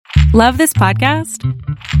Love this podcast?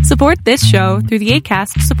 Support this show through the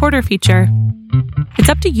Acast supporter feature. It's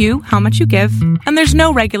up to you how much you give, and there's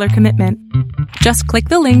no regular commitment. Just click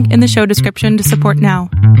the link in the show description to support now.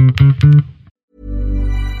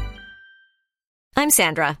 I'm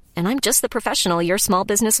Sandra, and I'm just the professional your small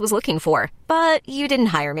business was looking for. But you didn't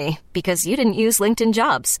hire me because you didn't use LinkedIn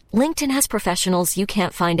Jobs. LinkedIn has professionals you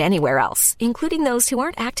can't find anywhere else, including those who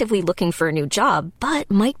aren't actively looking for a new job, but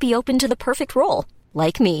might be open to the perfect role,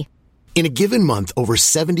 like me. In a given month, over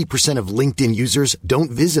 70% of LinkedIn users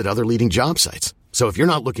don't visit other leading job sites. So if you're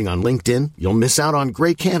not looking on LinkedIn, you'll miss out on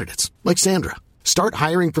great candidates like Sandra. Start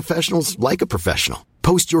hiring professionals like a professional.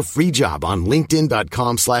 Post your free job on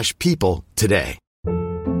linkedin.com/people today.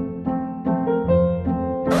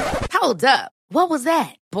 Hold up. What was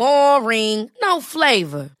that? Boring. No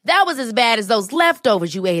flavor. That was as bad as those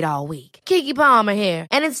leftovers you ate all week. Keke Palmer here,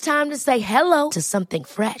 and it's time to say hello to something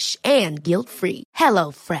fresh and guilt-free.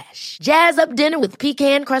 Hello Fresh. Jazz up dinner with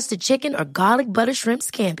pecan-crusted chicken or garlic butter shrimp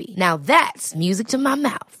scampi. Now that's music to my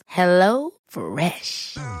mouth. Hello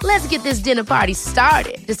Fresh. Let's get this dinner party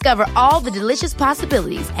started. Discover all the delicious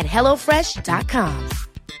possibilities at hellofresh.com.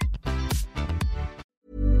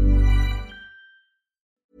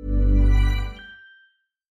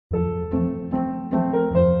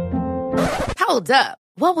 Hold up.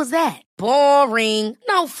 What was that? Boring.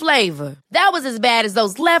 No flavor. That was as bad as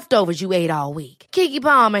those leftovers you ate all week. Keke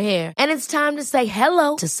Palmer here, and it's time to say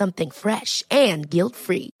hello to something fresh and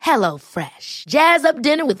guilt-free. Hello Fresh. Jazz up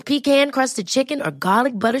dinner with pecan-crusted chicken or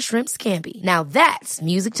garlic butter shrimp scampi. Now that's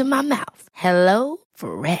music to my mouth. Hello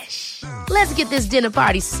Fresh. Let's get this dinner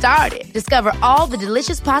party started. Discover all the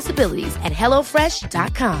delicious possibilities at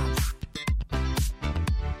hellofresh.com.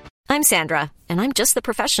 I'm Sandra, and I'm just the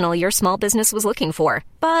professional your small business was looking for.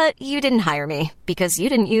 But you didn't hire me because you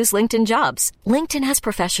didn't use LinkedIn Jobs. LinkedIn has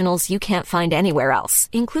professionals you can't find anywhere else,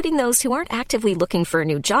 including those who aren't actively looking for a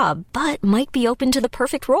new job, but might be open to the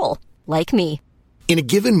perfect role, like me. In a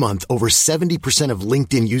given month, over 70% of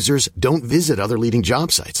LinkedIn users don't visit other leading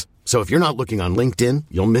job sites. So if you're not looking on LinkedIn,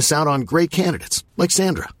 you'll miss out on great candidates like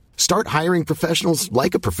Sandra. Start hiring professionals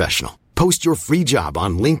like a professional. Post your free job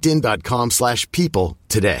on linkedin.com/people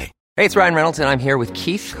today. Hey, it's Ryan Reynolds, and I'm here with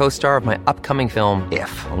Keith, co-star of my upcoming film,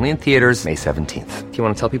 If, only in theaters May 17th. Do you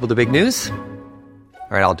want to tell people the big news?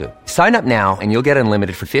 All right, I'll do it. Sign up now and you'll get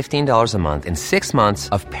unlimited for $15 a month and 6 months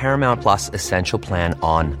of Paramount Plus Essential Plan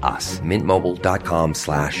on us.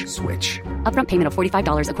 MintMobile.com/switch. Upfront payment of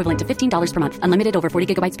 $45 equivalent to $15 per month. Unlimited over 40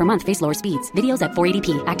 gigabytes per month. Face lower speeds. Videos at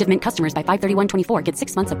 480p. Active Mint customers by 531.24 get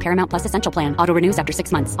 6 months of Paramount Plus Essential Plan. Auto renews after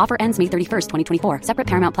 6 months. Offer ends May 31st, 2024. Separate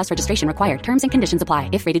Paramount Plus registration required. Terms and conditions apply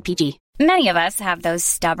if rated PG. Many of us have those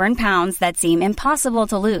stubborn pounds that seem impossible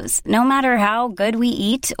to lose, no matter how good we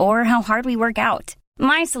eat or how hard we work out.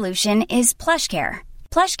 My solution is PlushCare.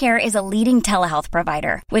 PlushCare is a leading telehealth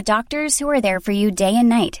provider with doctors who are there for you day and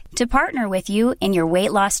night to partner with you in your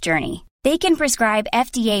weight loss journey. They can prescribe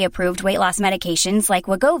FDA-approved weight loss medications like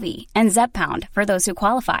Wegovy and Zepbound for those who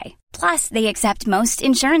qualify. Plus, they accept most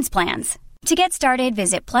insurance plans. To get started,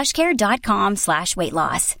 visit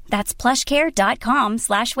plushcare.com/weightloss. That's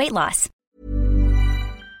plushcare.com/weightloss.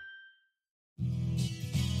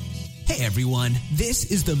 Hey everyone, this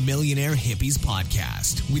is the Millionaire Hippies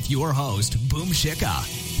Podcast with your host, Boom Shikha,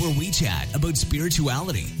 where we chat about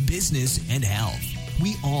spirituality, business, and health.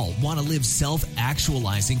 We all want to live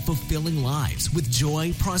self-actualizing, fulfilling lives with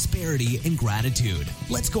joy, prosperity, and gratitude.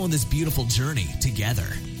 Let's go on this beautiful journey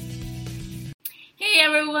together. Hey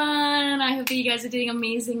everyone, I hope that you guys are doing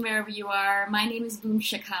amazing wherever you are. My name is Boom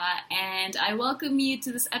Shikha, and I welcome you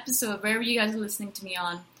to this episode, wherever you guys are listening to me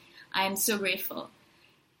on. I am so grateful.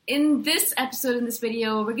 In this episode, in this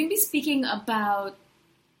video, we're going to be speaking about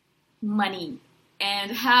money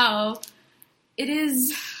and how it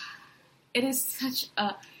is such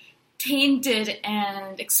a tainted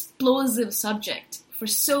and explosive subject for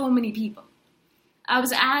so many people. I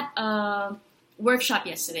was at a workshop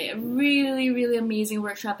yesterday, a really, really amazing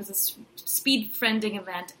workshop. It's a speed friending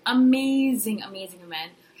event, amazing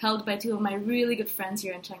event, held by two of my really good friends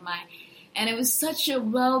here in Chiang Mai. And it was such a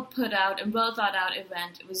well put out and well thought out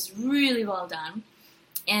event. It was really well done.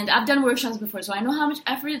 And I've done workshops before, so I know how much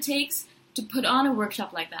effort it takes to put on a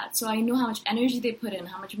workshop like that. So I know how much energy they put in,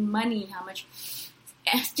 how much money, how much,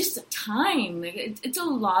 just the time. It's a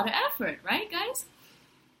lot of effort, right, guys?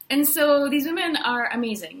 And so these women are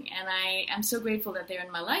amazing, and I am so grateful that they're in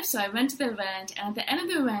my life. So I went to the event, and at the end of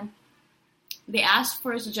the event, they asked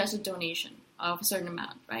for a suggested donation of a certain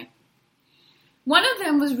amount, right? One of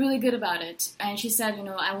them was really good about it, and she said,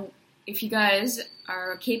 if you guys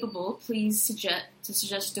are capable, please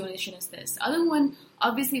suggest donation is this. The other one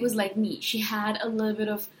obviously was like me. She had a little bit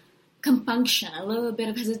of compunction, a little bit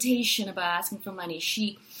of hesitation about asking for money.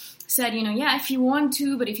 She said, yeah, if you want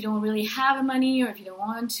to, but if you don't really have the money, or if you don't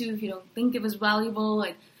want to, if you don't think it was valuable,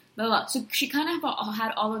 like, blah, blah. So she kind of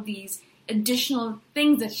had all of these additional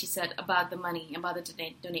things that she said about the money, about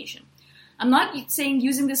the donation. I'm not saying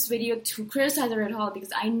using this video to criticize her at all,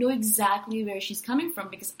 because I know exactly where she's coming from,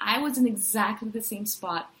 because I was in exactly the same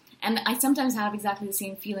spot, and I sometimes have exactly the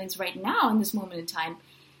same feelings right now in this moment in time,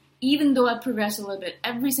 even though I've progressed a little bit.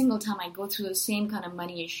 Every single time I go through the same kind of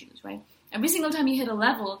money issues, right? Every single time you hit a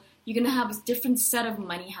level, you're going to have a different set of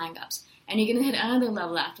money hang-ups, and you're going to hit another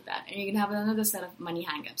level after that, and you're going to have another set of money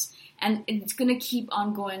hang-ups, and it's going to keep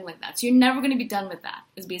on going like that. So you're never going to be done with that,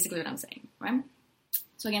 is basically what I'm saying, right?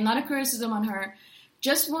 So again, not a criticism on her.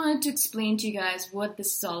 Just wanted to explain to you guys what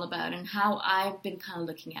this is all about and how I've been kind of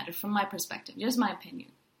looking at it from my perspective, just my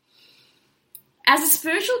opinion. As a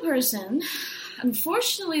spiritual person,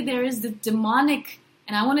 unfortunately, there is the demonic,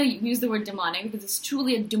 and I want to use the word demonic because it's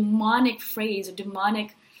truly a demonic phrase, a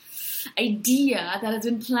demonic idea that has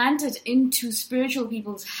been planted into spiritual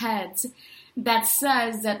people's heads that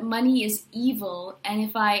says that money is evil, and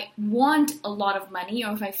if I want a lot of money,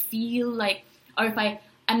 or if I feel like, or if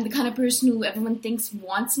I'm the kind of person who everyone thinks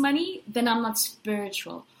wants money, then I'm not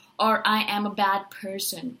spiritual, or I am a bad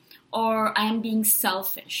person, or I am being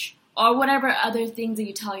selfish, or whatever other things that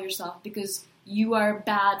you tell yourself because you are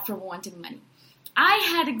bad for wanting money. I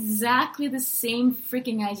had exactly the same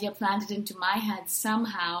freaking idea planted into my head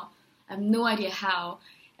somehow. I have no idea how.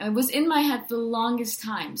 And it was in my head for the longest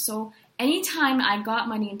time. So anytime I got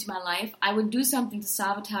money into my life, I would do something to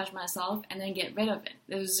sabotage myself and then get rid of it.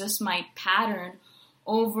 It was just my pattern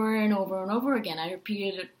over and over and over again. I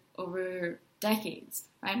repeated it over decades,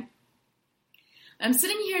 right? I'm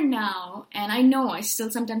sitting here now, and I know I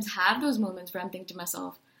still sometimes have those moments where I'm thinking to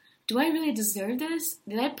myself, do I really deserve this?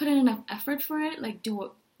 Did I put in enough effort for it? Like,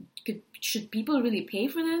 should people really pay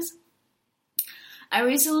for this? I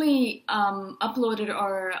recently uploaded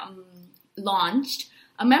or launched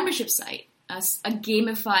a membership site, a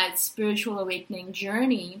gamified spiritual awakening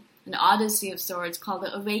journey, an odyssey of sorts called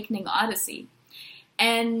the Awakening Odyssey.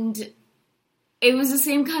 And it was the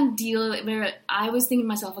same kind of deal where I was thinking to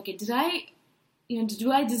myself, okay,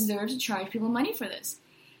 do I deserve to charge people money for this?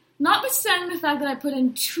 Notwithstanding the fact that I put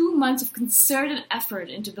in 2 months of concerted effort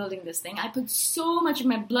into building this thing, I put so much of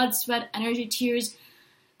my blood, sweat, energy, tears,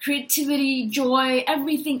 creativity, joy,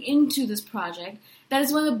 everything into this project. That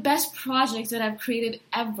is one of the best projects that I've created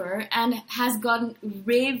ever and has gotten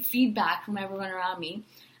rave feedback from everyone around me.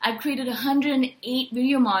 I've created 108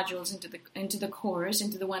 video modules into the course,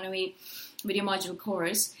 into the 108 video module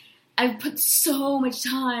course. I've put so much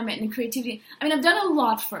time and creativity. I mean, I've done a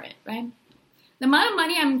lot for it, right? The amount of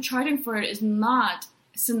money I'm charging for it is not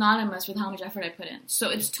synonymous with how much effort I put in. So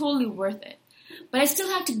it's totally worth it. But I still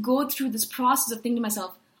have to go through this process of thinking to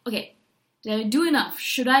myself, okay, did I do enough?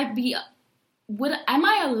 Am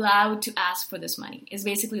I allowed to ask for this money? Is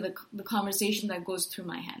basically the conversation that goes through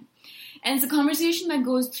my head. And it's a conversation that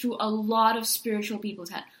goes through a lot of spiritual people's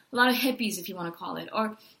head. A lot of hippies, if you want to call it.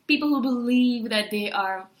 Or people who believe that they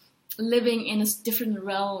are living in a different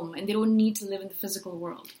realm and they don't need to live in the physical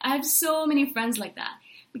world. I have so many friends like that.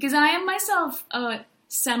 Because I am myself a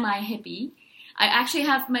semi-hippie. I actually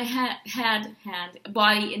have my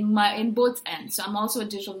body in both ends. So I'm also a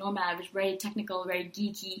digital nomad, which is very technical, very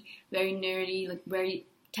geeky, very nerdy, like very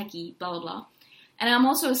techie, blah, blah, blah. And I'm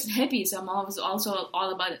also a hippie, so I'm also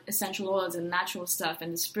all about essential oils and natural stuff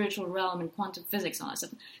and the spiritual realm and quantum physics and all that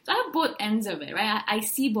stuff. So I have both ends of it, right? I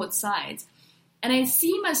see both sides. And I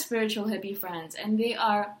see my spiritual hippie friends, and they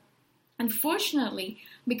are, unfortunately,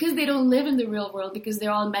 because they don't live in the real world, because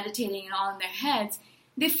they're all meditating and all in their heads,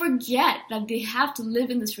 they forget that they have to live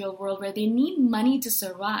in this real world where they need money to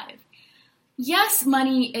survive. Yes,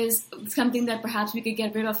 money is something that perhaps we could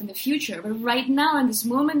get rid of in the future, but right now, in this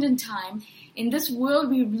moment in time, in this world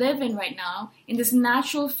we live in right now, in this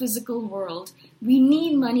natural physical world, we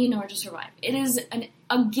need money in order to survive. It is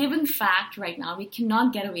a given fact right now. We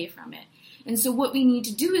cannot get away from it. And so what we need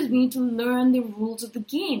to do is we need to learn the rules of the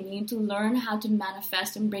game. We need to learn how to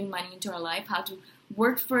manifest and bring money into our life, how to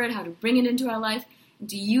work for it, how to bring it into our life, and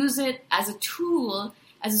to use it as a tool,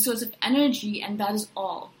 as a source of energy, and that is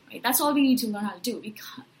all. Right? That's all we need to learn how to do.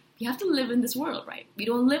 We have to live in this world, right? We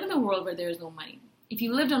don't live in a world where there is no money. If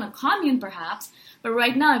you lived on a commune, perhaps, but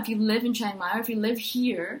right now, if you live in Chiang Mai, or if you live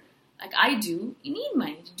here, like I do, you need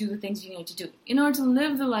money to do the things you need to do. In order to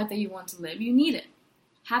live the life that you want to live, you need it.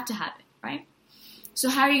 Have to have it. Right? So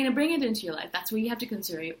how are you going to bring it into your life? That's where you have to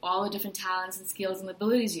consider all the different talents and skills and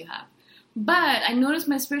abilities you have. But I notice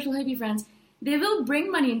my spiritual hippie friends, they will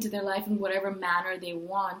bring money into their life in whatever manner they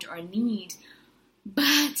want or need,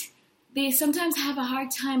 but they sometimes have a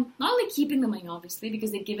hard time not only keeping the money, obviously,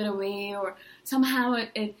 because they give it away or somehow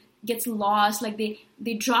it gets lost. Like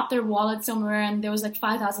they drop their wallet somewhere and there was like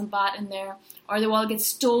 5,000 baht in there, or the wallet gets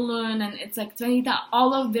stolen and it's like 20,000.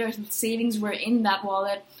 All of their savings were in that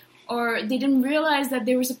wallet, or they didn't realize that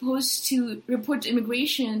they were supposed to report to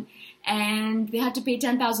immigration and they had to pay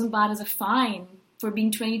 10,000 baht as a fine for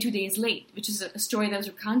being 22 days late, which is a story that was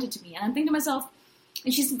recounted to me. And I'm thinking to myself,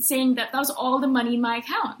 and she's saying that was all the money in my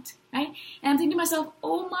account, right? And I'm thinking to myself,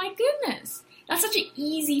 oh my goodness, that's such an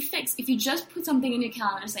easy fix. If you just put something in your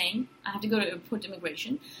calendar saying, I have to go to report to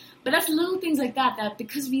immigration. But that's little things like that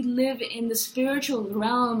because we live in the spiritual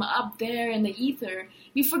realm up there in the ether,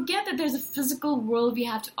 we forget that there's a physical world we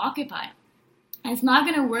have to occupy. And it's not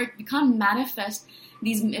going to work. We can't manifest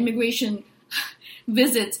these immigration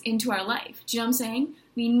visits into our life. Do you know what I'm saying?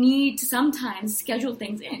 We need to sometimes schedule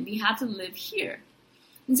things in. We have to live here.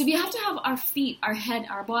 And so we have to have our feet, our head,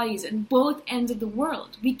 our bodies in both ends of the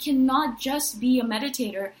world. We cannot just be a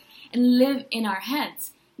meditator and live in our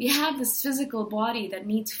heads. We have this physical body that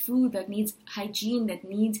needs food, that needs hygiene, that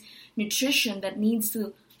needs nutrition, that needs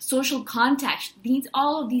social contact, needs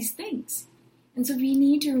all of these things. And so we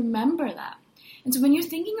need to remember that. And so when you're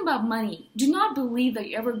thinking about money, do not believe that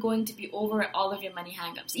you're ever going to be over all of your money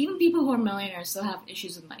hang-ups. Even people who are millionaires still have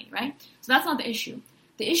issues with money, right? So that's not the issue.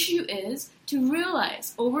 The issue is to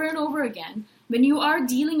realize over and over again, when you are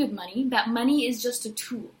dealing with money, that money is just a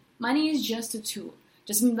tool. Money is just a tool.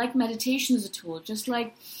 Just like meditation is a tool. Just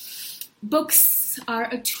like books are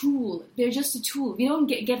a tool. They're just a tool. We don't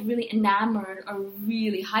get really enamored or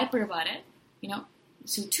really hyper about it.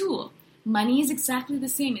 It's a tool. Money is exactly the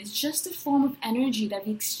same. It's just a form of energy that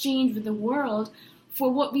we exchange with the world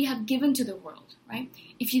for what we have given to the world, right?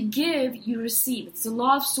 If you give, you receive. It's the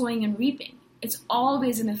law of sowing and reaping. It's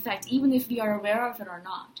always in effect, even if we are aware of it or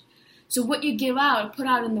not. So what you give out, put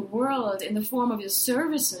out in the world in the form of your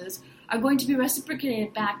services are going to be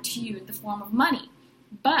reciprocated back to you in the form of money.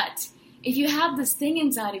 But if you have this thing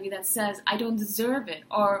inside of you that says, I don't deserve it,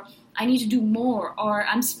 or I need to do more, or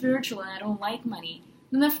I'm spiritual and I don't like money,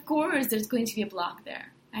 then of course there's going to be a block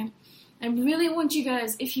there. Right? I really want you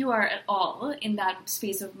guys, if you are at all in that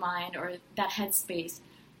space of mind or that headspace,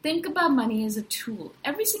 think about money as a tool.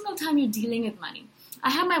 Every single time you're dealing with money. I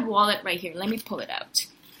have my wallet right here. Let me pull it out.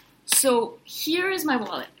 So here is my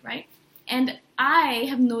wallet, right? And I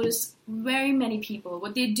have noticed very many people,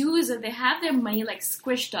 what they do is that they have their money like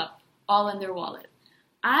squished up all in their wallet.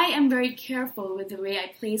 I am very careful with the way I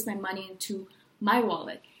place my money into my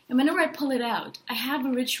wallet. And whenever I pull it out, I have a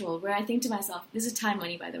ritual where I think to myself, this is time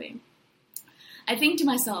money, by the way. I think to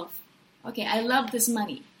myself, okay, I love this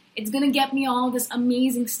money. It's going to get me all this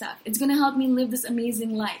amazing stuff. It's going to help me live this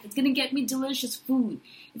amazing life. It's going to get me delicious food.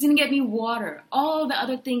 It's going to get me water, all the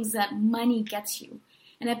other things that money gets you.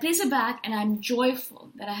 And I place it back and I'm joyful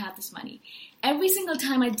that I have this money. Every single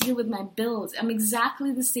time I deal with my bills, I'm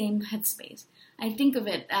exactly the same headspace. I think of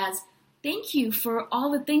it as, thank you for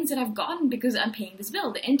all the things that I've gotten because I'm paying this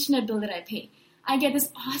bill, the internet bill that I pay. I get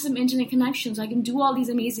this awesome internet connection so I can do all these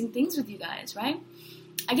amazing things with you guys, right?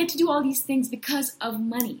 I get to do all these things because of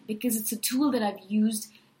money, because it's a tool that I've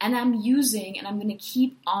used and I'm using and I'm going to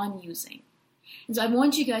keep on using. And so I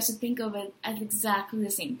want you guys to think of it as exactly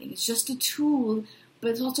the same thing. It's just a tool,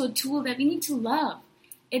 but it's also a tool that we need to love.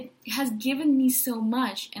 It has given me so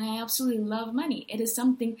much and I absolutely love money. It is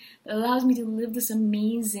something that allows me to live this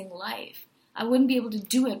amazing life. I wouldn't be able to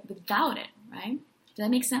do it without it, right? Does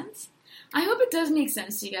that make sense? I hope it does make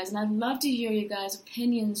sense to you guys, and I'd love to hear you guys'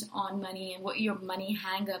 opinions on money and what your money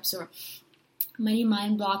hang-ups or money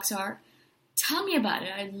mind blocks are. Tell me about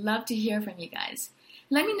it. I'd love to hear from you guys.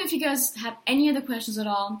 Let me know if you guys have any other questions at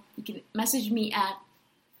all. You can message me at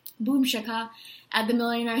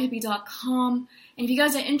boomshikha@themillionairehippie.com. And if you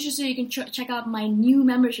guys are interested, you can check out my new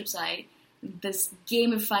membership site, this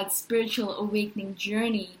gamified spiritual awakening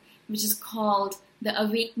journey, which is called The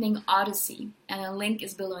Awakening Odyssey, and a link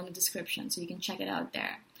is below in the description, so you can check it out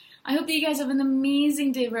there. I hope that you guys have an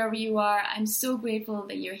amazing day wherever you are. I'm so grateful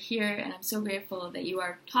that you're here, and I'm so grateful that you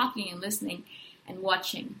are talking and listening and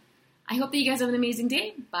watching. I hope that you guys have an amazing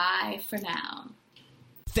day. Bye for now.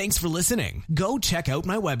 Thanks for listening. Go check out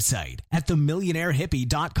my website at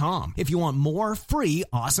themillionairehippie.com if you want more free,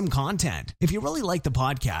 awesome content. If you really like the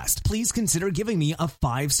podcast, please consider giving me a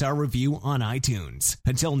 5-star review on iTunes.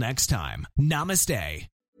 Until next time, namaste.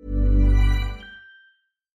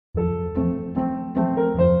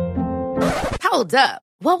 Hold up.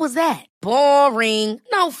 What was that? Boring.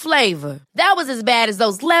 No flavor. That was as bad as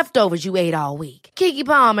those leftovers you ate all week. Keke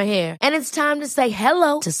Palmer here, and it's time to say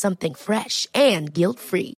hello to something fresh and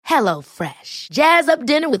guilt-free. Hello Fresh. Jazz up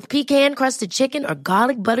dinner with pecan-crusted chicken or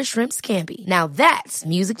garlic butter shrimp scampi. Now that's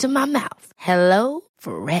music to my mouth. Hello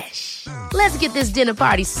Fresh. Let's get this dinner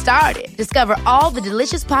party started. Discover all the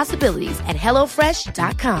delicious possibilities at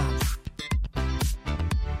HelloFresh.com.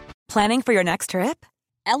 Planning for your next trip?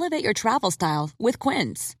 Elevate your travel style with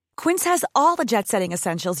Quince. Quince has all the jet-setting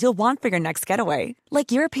essentials you'll want for your next getaway,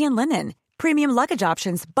 like European linen, premium luggage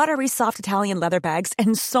options, buttery soft Italian leather bags,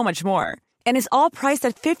 and so much more. And is all priced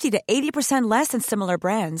at 50 to 80% less than similar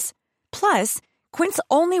brands. Plus, Quince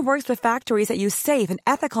only works with factories that use safe and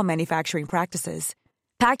ethical manufacturing practices.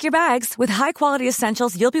 Pack your bags with high-quality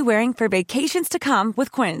essentials you'll be wearing for vacations to come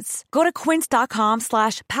with Quince. Go to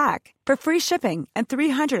quince.com/pack for free shipping and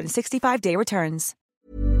 365-day returns.